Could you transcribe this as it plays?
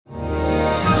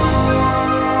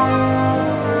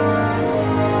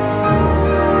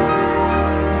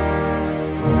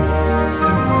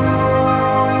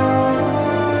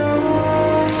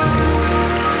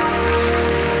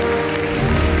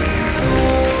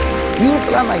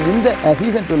இவருக்கெல்லாம் நான் இந்த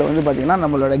சீசன் 2ல வந்து பார்த்தீங்கன்னா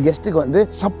நம்மளோட கெஸ்ட்டுக்கு வந்து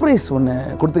சர்ப்ரைஸ் ஒன்று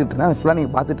கொடுத்துக்கிட்டு இருந்தேன். ஃபுல்லாக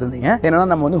நீங்கள் பார்த்துட்டு இருந்தீங்க. ஏன்னா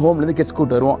நம்ம வந்து ஹோம்லேருந்து கிட்ஸ்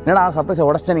கூட்டு வருவோம். ஏன்னா சர்ப்ரைஸை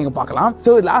உடச்சா நீங்கள் பார்க்கலாம்.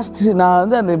 ஸோ லாஸ்ட் நான்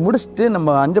வந்து அந்த முடிச்சுட்டு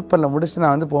நம்ம அஞ்சப்பரில் முடிச்சுட்டு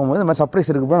நான் வந்து போகும்போது இந்த மாதிரி சர்ப்ரைஸ்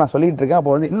இருக்கு ப்ரோ நான் சொல்லிட்டு இருக்கேன்.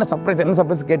 அப்போ வந்து என்ன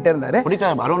சர்ப்ரைஸ் கேட்டே இருந்தாரு.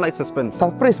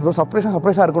 சர்ப்ரைஸ் ப்ரோ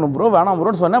சர்ப்ரைஸாக இருக்கணும் ப்ரோ வேணாம்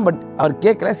ப்ரோன்னு சொன்னேன். பட் அவர்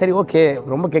கேட்கல. சரி ஓகே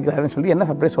ரொம்ப கேட்கலாருன்னு சொல்லி என்ன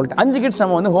சர்ப்ரைஸ் சொல்லிட்டு 5 கிட்ஸ்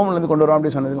நம்ம வந்து ஹோம்லேருந்து கொண்டு வரோம்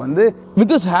அப்படின்னு சொன்னதுக்கு வந்து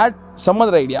Vithurs had some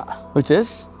other idea which is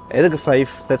எதுக்கு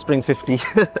 5 let's bring 50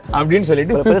 அப்படின்னு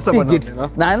சொல்லிட்டு 50 கிட்ஸ்.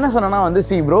 நான் என்ன சொன்னேன்னா வந்து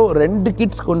சி ப்ரோ 2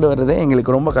 கிட்ஸ் கொண்டு வரதே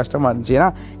எங்களுக்கு ரொம்ப கஷ்டமா இருந்துச்சு. ஏன்னா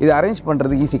இது அரேஞ்ச்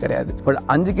பண்றது ஈஸி கிடையாது. பட்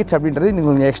 5 கிட்ஸ் அப்படின்றது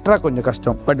உங்களுக்கு எக்ஸ்ட்ரா கொஞ்சம்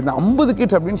கஷ்டம். பட் இந்த 50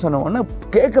 கிட்ஸ் அப்படின்னு சொன்ன உடனே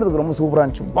கேட்கறதுக்கு ரொம்ப சூப்பராக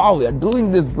இருந்துச்சு. Wow we are doing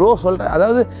this bro சொல்கிறேன்.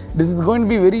 அதாவது this is going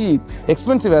to be very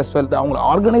expensive as well. அவங்களை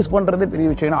ஆர்கனைஸ் பண்ணுறதே பெரிய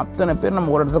விஷயம். அத்தனை பேர்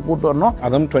நம்ம ஒரு இடத்துல கூட்டு வரணும்.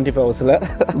 அதுவும் 24 ஹவர்ஸில்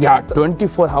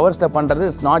 24 ஹவர்ஸில் பண்ணுறது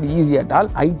it's not easy at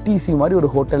all. ITC மாதிரி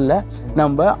ஒரு ஹோட்டலில்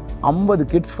நம்ம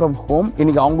 50 கிட்ஸ் ஃப்ரம் ஹோம்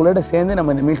இன்னைக்கு அவங்களோட சேர்ந்து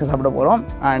நம்ம இந்த மீல்ஸை சாப்பிட போகிறோம்.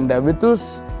 And Vithurs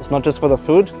it's not just for the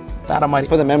food,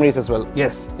 for the memories as well.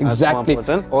 Yes, exactly.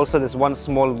 Also there's one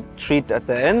small treat at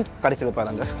the end. கடைசில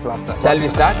பாருங்க last time. Shall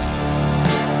we start?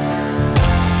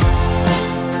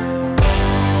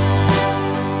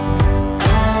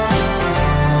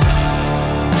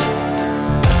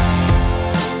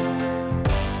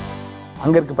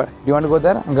 அங்கே இருக்கு பாரு. யூ வாண்ட் டு கோ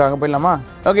தேர்? அங்கே போயிடலாமா?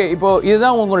 Okay, இப்போ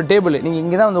இதுதான் உங்களோட டேபிள். நீங்கள்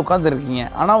இங்கே தான் வந்து உட்காந்துருக்கீங்க.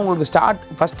 ஆனால் உங்களுக்கு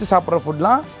ஃபஸ்ட்டு சாப்பிட்ற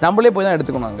ஃபுட்லாம் நம்மளே போய் தான்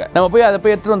எடுத்துக்கணும். அங்கே நம்ம போய் அதை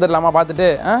போய் எடுத்துகிட்டு வந்துடலாமா பார்த்துட்டு?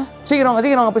 சீக்கிரம்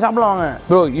அங்கே போய் சாப்பிடலாம் வாங்க.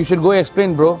 Bro you should go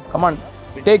explain bro. Come on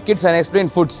take kids and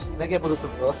explain foods.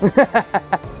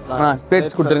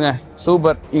 Plates கொடுத்துருங்க.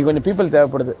 சூப்பர். இங்கே கொஞ்சம் பீப்பிள்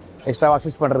தேவைப்படுது எக்ஸ்ட்ரா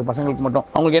அசிஸ்ட் பண்ணுறது பசங்களுக்கு மட்டும்.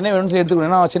 அவங்களுக்கு என்ன வேணும்னு சொல்லி எடுத்துக்கணும்.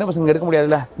 ஏன்னா சின்ன பசங்க எடுக்க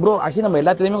முடியாதுல்ல ப்ரோ. ஆக்சுவலி நம்ம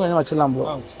எல்லாத்துலேயுமே கொஞ்சம் வச்சிடலாம் ப்ரோ.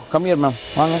 கம்மியர் மேம்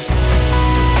வாங்க.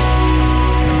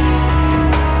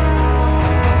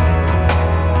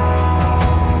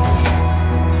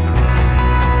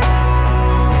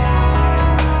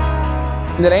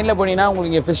 இந்த லைனில் போனீங்கன்னா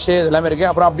உங்களுக்கு இங்கே ஃபிஷ்ஷு எல்லாமே இருக்குது.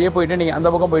 அப்புறம் அப்படியே போயிட்டு நீங்கள் அந்த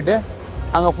பக்கம் போயிட்டு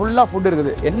அங்கே ஃபுல்லாக ஃபுட்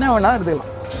இருக்குது. என்ன வேணாலும்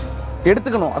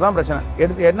எடுத்துக்கணும். அதான் பிரச்சனை.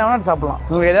 என்ன வேணாலும் சாப்பிடலாம்.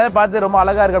 உங்களுக்கு எதாவது பார்த்து ரொம்ப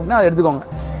அழகாக இருக்குது அப்படின்னா அதை எடுத்துக்கோங்க.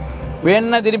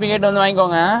 வேணுன்னா திருப்பி கேட்டு வந்து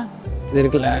வாங்கிக்கோங்க. இது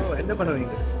இருக்குல்ல என்ன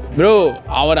பண்ணுவீங்க ப்ரோ?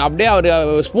 அவர் அப்படியே அவர்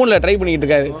ஸ்பூனில் ட்ரை பண்ணிக்கிட்டு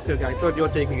இருக்காரு.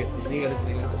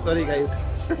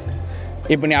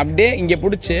 இப்போ நீ அப்படியே இங்கே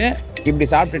பிடிச்சி இப்படி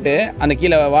சாப்பிட்டுட்டு அந்த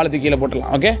கீழே வாழத்துக்கு கீழே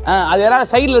போட்டுடலாம். ஓகே, அது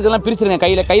யாராவது சைடில் இருக்கலாம் பிரிச்சுருங்க.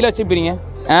 கையில் வச்சு பிரிங்க.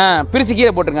 பிரித்து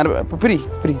கீழே போட்டுருங்க. பிரி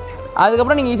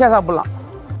அதுக்கப்புறம் நீங்கள் ஈஸியாக சாப்பிட்லாம்.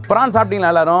 ப்ரான் சாப்பிட்டீங்களா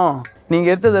எல்லாரும்?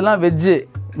 நீங்கள் எடுத்ததெல்லாம் வெஜ்ஜு.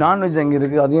 நான்வெஜ் அங்கே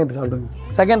இருக்குது, அதையும் எடுத்து சாப்பிடுங்க.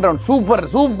 Second round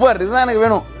super. இதுதான் எனக்கு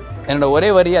வேணும். என்னோட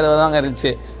ஒரே வரி அதை தாங்க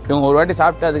இருந்துச்சு. இவங்க ஒரு வாட்டி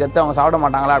சாப்பிட்டு அதுக்கடுத்து அவங்க சாப்பிட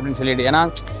மாட்டாங்களா அப்படின்னு சொல்லிட்டு. ஏன்னா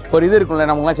ஒரு இது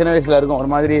இருக்கும்ல, நமக்குலாம் சின்ன வயசில் இருக்கும்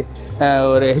ஒரு மாதிரி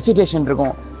ஒரு ஹெசிடேஷன்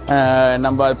இருக்கும்.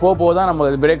 நம்ம போக தான் நம்ம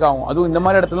பிரேக் ஆகும். அதுவும் இந்த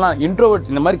மாதிரி இடத்துலலாம் இன்ட்ரோவர்ட்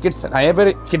இந்த மாதிரி கிட்ஸ் நிறைய பேர்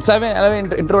கிட்ஸாகவே நல்லாவே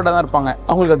இன்ட்ரோவர்ட்டாக தான் இருப்பாங்க.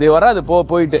 அவங்களுக்கு அது வராது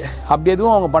போயிட்டு அப்படி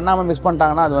எதுவும் அவங்க பண்ணாமல் மிஸ்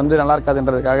பண்ணிட்டாங்கன்னா அது வந்து நல்லா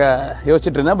இருக்காதுன்றதுக்காக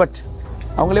யோசிச்சுட்டு இருந்தேன். பட்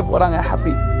அவங்களே போகிறாங்க.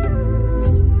 Happy.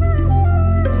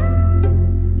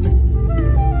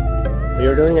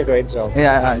 You're doing a great job.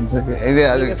 Yeah,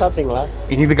 இது சாப்பிட்டீங்களா?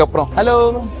 இதுக்கப்புறம் hello,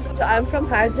 I'm from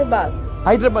Hyderabad.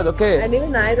 Hyderabad, okay. And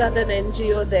even I run an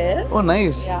NGO there. Oh,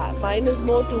 nice. Yeah, mine is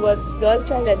more towards girl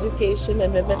child education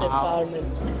and women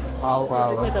empowerment. Wow.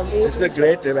 It's a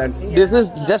great event. Yeah. This is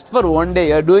just for one day.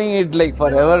 You're doing it like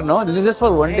forever, no? This is just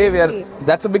for one day.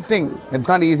 That's a big thing.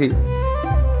 It's not easy.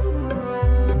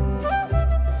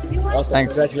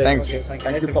 Thanks.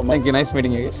 Thank you so much. Thank you. Nice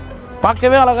meeting you guys.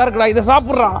 பார்க்கவே அழகா இருக்குடா. இதை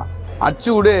சாப்பிட்றான்.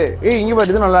 அச்சு விடு. இங்கே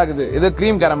பாட்டு இது நல்லா இருக்குது. இது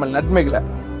க்ரீம் கேரமல் நட்மேக்ல.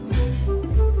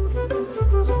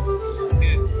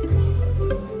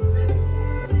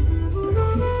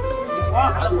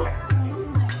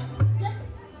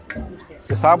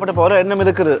 சாப்பிட்டு போகிற என்ன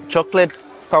இருக்குது சாக்லேட்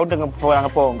ஃபவுண்டன்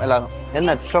நாங்கள் போவோம் எல்லாரும்.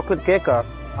 என்ன சாக்லேட் கேக்கா?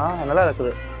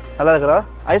 நல்லா இருக்குதா?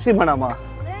 ஐஸ்கிரீம் வேணாமா?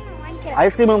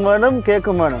 ஐஸ்கிரீமும் வேணும்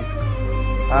கேக்கும் வேணும்.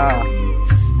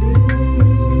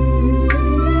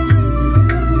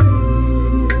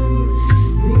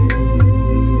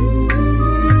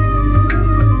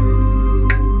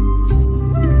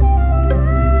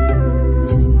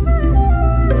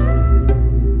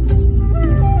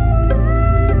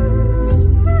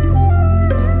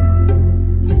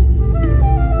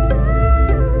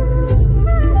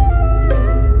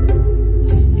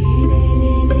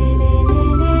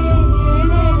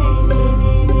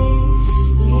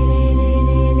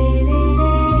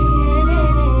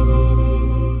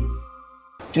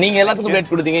 நீங்க எல்லாத்துக்கும் பிளேட்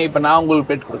கொடுத்தீங்க. இப்போ நான் உங்களுக்கு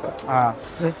பிளேட் கொடுக்குறேன்.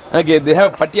 Okay, they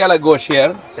have Patiala Ghosh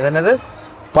here. என்னது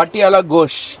பட்டியாலா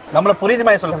கோஷ்? நம்மள புரியுற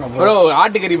மாதிரி சொல்லுங்க ப்ரோ.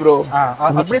 ஆட்டுக்கறி ப்ரோ.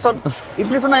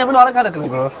 இப்படி சொன்னா எவ்வளவு அழகா இருக்குது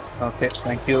bro. Okay,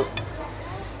 thank you.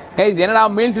 Guys, என்னடா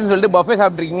மீல்ஸ்னு சொல்லிட்டு பஃபே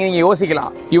சாப்பிட்ருக்கீங்க நீங்கள்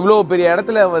யோசிக்கலாம். இவ்வளோ பெரிய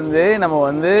இடத்துல வந்து நம்ம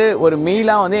வந்து ஒரு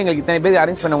மீலாக வந்து எங்களுக்கு இத்தனை பேர்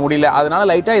அரேஞ்ச் பண்ண முடியல. அதனால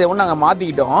லைட்டாக இதை ஒன்று நாங்கள்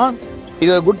மாற்றிக்கிட்டோம்.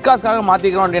 இது ஒரு குட் காஸ்க்காக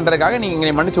மாற்றிக்கிறோம் அப்படின்றதுக்காக நீங்கள்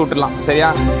இங்கே மன்னிச்சு விட்டுடலாம்.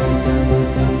 சரியா?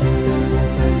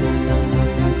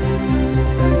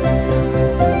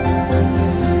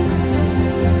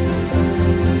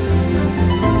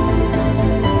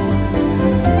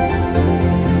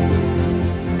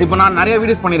 இப்போ நான் நிறைய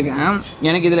வீடியோஸ் பண்ணியிருக்கேன்.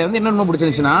 எனக்கு இதில் வந்து என்ன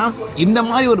பிடிச்சிருந்துச்சுன்னா, இந்த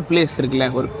மாதிரி ஒரு பிளேஸ் இருக்குல்ல,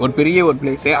 ஒரு பெரிய ஒரு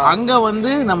பிளேஸ், அங்கே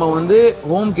வந்து நம்ம வந்து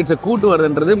ஹோம் கிட்ஸை கூட்டு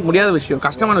வருதுன்றது முடியாத விஷயம்,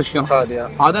 கஷ்டமான விஷயம்.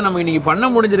 அதை நம்ம இன்னைக்கு பண்ண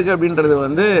முடிஞ்சிருக்கு அப்படின்றது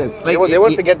வந்து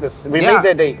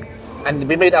and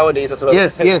we made our days as well.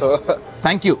 Yes, yes.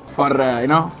 Thank you for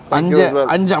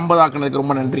 5:50 ஆக்குனதுக்கு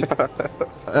ரொம்ப நன்றி.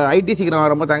 ஐடிசிக்கு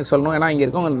நான் ரொம்ப தேங்க்ஸ் சொல்லணும். ஏன்னா இங்கே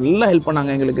இருக்கவங்க நல்லா ஹெல்ப்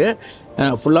பண்ணாங்க எங்களுக்கு,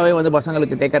 ஃபுல்லாகவே வந்து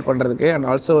பசங்களுக்கு டேக் கேர் பண்ணுறதுக்கு. அண்ட்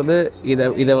ஆல்சோ வந்து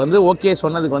இதை வந்து ஓகே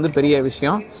சொன்னதுக்கு வந்து பெரிய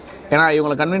விஷயம். ஏன்னா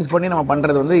இவங்களை கன்வின்ஸ் பண்ணி நம்ம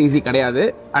பண்ணுறது வந்து ஈஸி கிடையாது.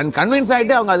 அண்ட் கன்வின்ஸ்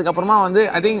ஆகிட்டு அவங்க அதுக்கப்புறமா வந்து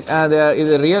ஐ திங்க்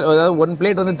இது ரியல், அதாவது 1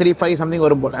 பிளேட் வந்து 3-5 சம்திங்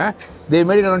வரும் போல். They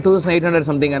made 2800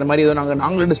 something. அந்த மாதிரி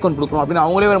நாங்களே டிஸ்கவுண்ட் கொடுக்கணும் அப்படின்னு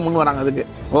அவங்களே வேறு முன் வராங்க. அதுக்கு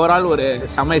ஓவரால் ஒரு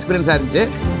செம்ம எக்ஸ்பீரியன்ஸாக இருந்துச்சு.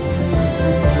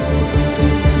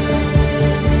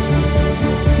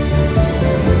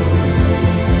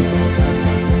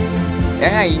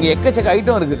 ஏங்க இங்கே எக்கச்சக்க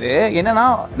ஐட்டம் இருக்குது. என்னன்னா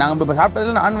நாங்கள் இப்போ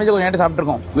சாப்பிட்டதுல நான்வெஜ் கொஞ்சம் ஐட்டம்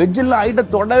சாப்பிட்ருக்கோம். வெஜ்ஜில்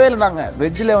ஐட்டம் தொடவே இல்லை. நாங்கள்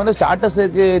வெஜ்ஜில் வந்து ஸ்டார்டர்ஸ்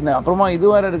இருக்குது, அப்புறமா இது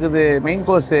வேறு இருக்குது மெயின்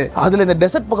கோர்ஸ். அதில் இந்த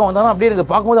டெசர்ட் பக்கம் வந்தாலும் அப்படியே எனக்கு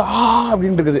பார்க்கும்போது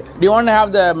அப்படின்னு இருக்குது. டு வாண்ட்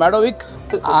ஹேவ் த மெடோவிக்,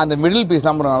 அந்த மிடில் பீஸ்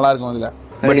தான் நல்லா இருக்கும். அதில்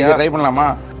பட் இதை ட்ரை பண்ணலாமா?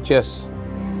 சியர்ஸ்.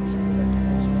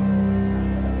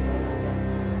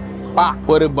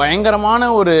 ஒரு பயங்கரமான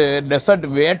ஒரு டெசர்ட்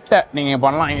வேட்டை நீங்கள்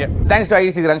பண்ணலாம் இங்கே. Thanks to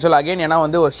ITC Grand Chola again. ஏன்னா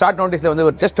வந்து ஒரு ஷார்ட் நோட்டீஸில் வந்து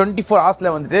ஒரு ஜஸ்ட் 24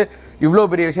 ஹவர்ஸில் வந்துட்டு இவ்வளோ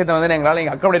பெரிய விஷயத்தை வந்து எங்களால்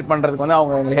இங்கே அக்காமடேட் பண்ணுறதுக்கு வந்து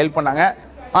அவங்க எங்களுக்கு ஹெல்ப் பண்ணாங்க.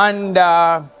 அண்ட்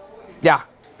யா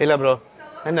இல்லை ப்ரோ,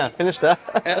 என்ன ஃபினிஷ்டா?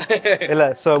 இல்லை,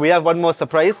 so we have one more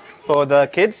surprise for the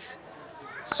kids.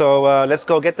 So let's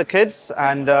go get the kids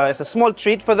and it's a small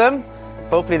treat for them.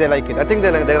 Hopefully they like it. I think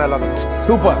they're gonna love it.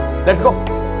 Super. Let's go.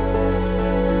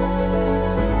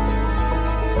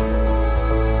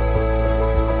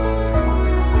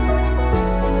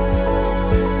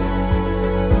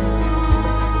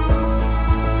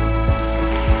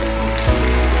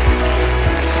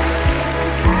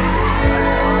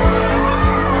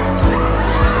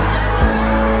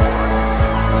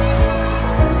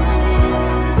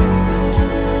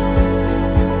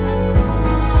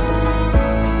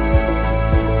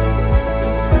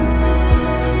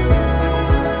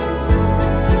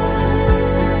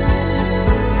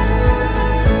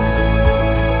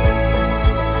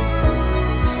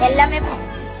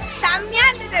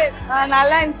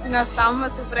 நல்லா இருந்துச்சு. நான் செம்ம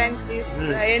சூப்பரா இருந்துச்சு.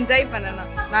 Enjoy பண்ணணும்.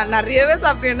 நான் நிறையவே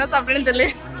சாப்பிட்டேன்னு தெரியல.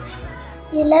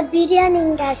 இதில் பிரியாணி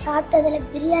இங்கே சாப்பிட்டதில்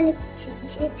பிரியாணி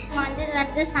பிடிச்சிருந்துச்சு.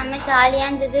 வந்து செம்ம ஜாலியாக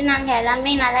இருந்தது. நாங்கள்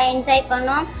எல்லாமே நல்லா என்ஜாய்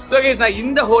பண்ணோம். ஸோ நான்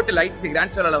இந்த ஹோட்டல் ITC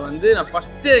Grand Chola வந்து நான்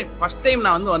ஃபர்ஸ்ட் டைம்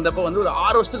நான் வந்து வந்தப்போ வந்து ஒரு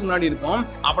 6 வருஷத்துக்கு முன்னாடி இருக்கும்.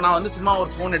 அப்போ நான் வந்து சும்மா ஒரு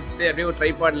ஃபோன் எடுத்துட்டு அப்படியே ஒரு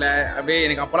ட்ரைபாட்ல அப்படியே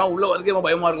எனக்கு அப்போலாம் உள்ள வரதுக்கே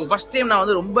பயமா இருக்கும். ஃபர்ஸ்ட் டைம் நான்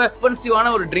வந்து ரொம்ப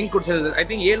எக்ஸ்பென்சிவான ஒரு ட்ரிங்க் குடிச்சிருந்தது. ஐ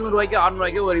திங்க் 700 ரூபாய்க்கு 600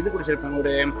 ரூபாய்க்கு ஒரு இது குடிச்சிருப்பேன்,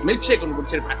 ஒரு மில்க் ஷேக் ஒன்று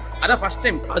குடிச்சிருப்பேன். அதான் ஃபர்ஸ்ட்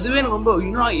டைம். அதுவே எனக்கு ரொம்ப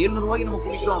இன்னும் 700 ரூபாய்க்கு நம்ம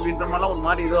குடிக்கிறோம் அப்படின்ற மாதிரிலாம் ஒரு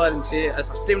மாதிரி இதுவாக இருந்துச்சு. அது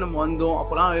ஃபர்ஸ்ட் டைம் நம்ம வந்தோம்.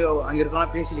 அப்போலாம் அங்கே இருக்கலாம்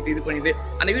பேசிக்கிட்டு இது பண்ணிட்டு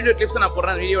அந்த வீடியோ கிளிப்ஸ் நான்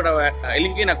போடுறேன், வீடியோட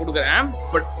லிங்கையும் நான் கொடுக்குறேன்.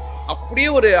 பட் அப்படியே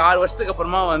ஒரு 6 வருஷத்துக்கு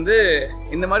அப்புறமா வந்து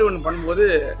இந்த மாதிரி ஒன்று பண்ணும்போது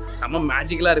செம்ம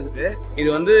மேஜிக்கலாக இருக்குது. இது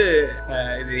வந்து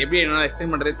இது எப்படி என்ன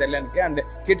எக்ஸ்பிளைன் பண்ணுறதே தெரியல எனக்கு. அந்த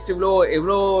கிட்ஸ்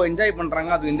எவ்வளோ என்ஜாய்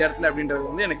பண்ணுறாங்க அது இந்த இடத்துல அப்படின்றது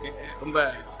வந்து எனக்கு ரொம்ப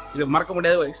இது மறக்க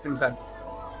முடியாத ஒரு எக்ஸ்பீரியன்ஸாக இருக்குது.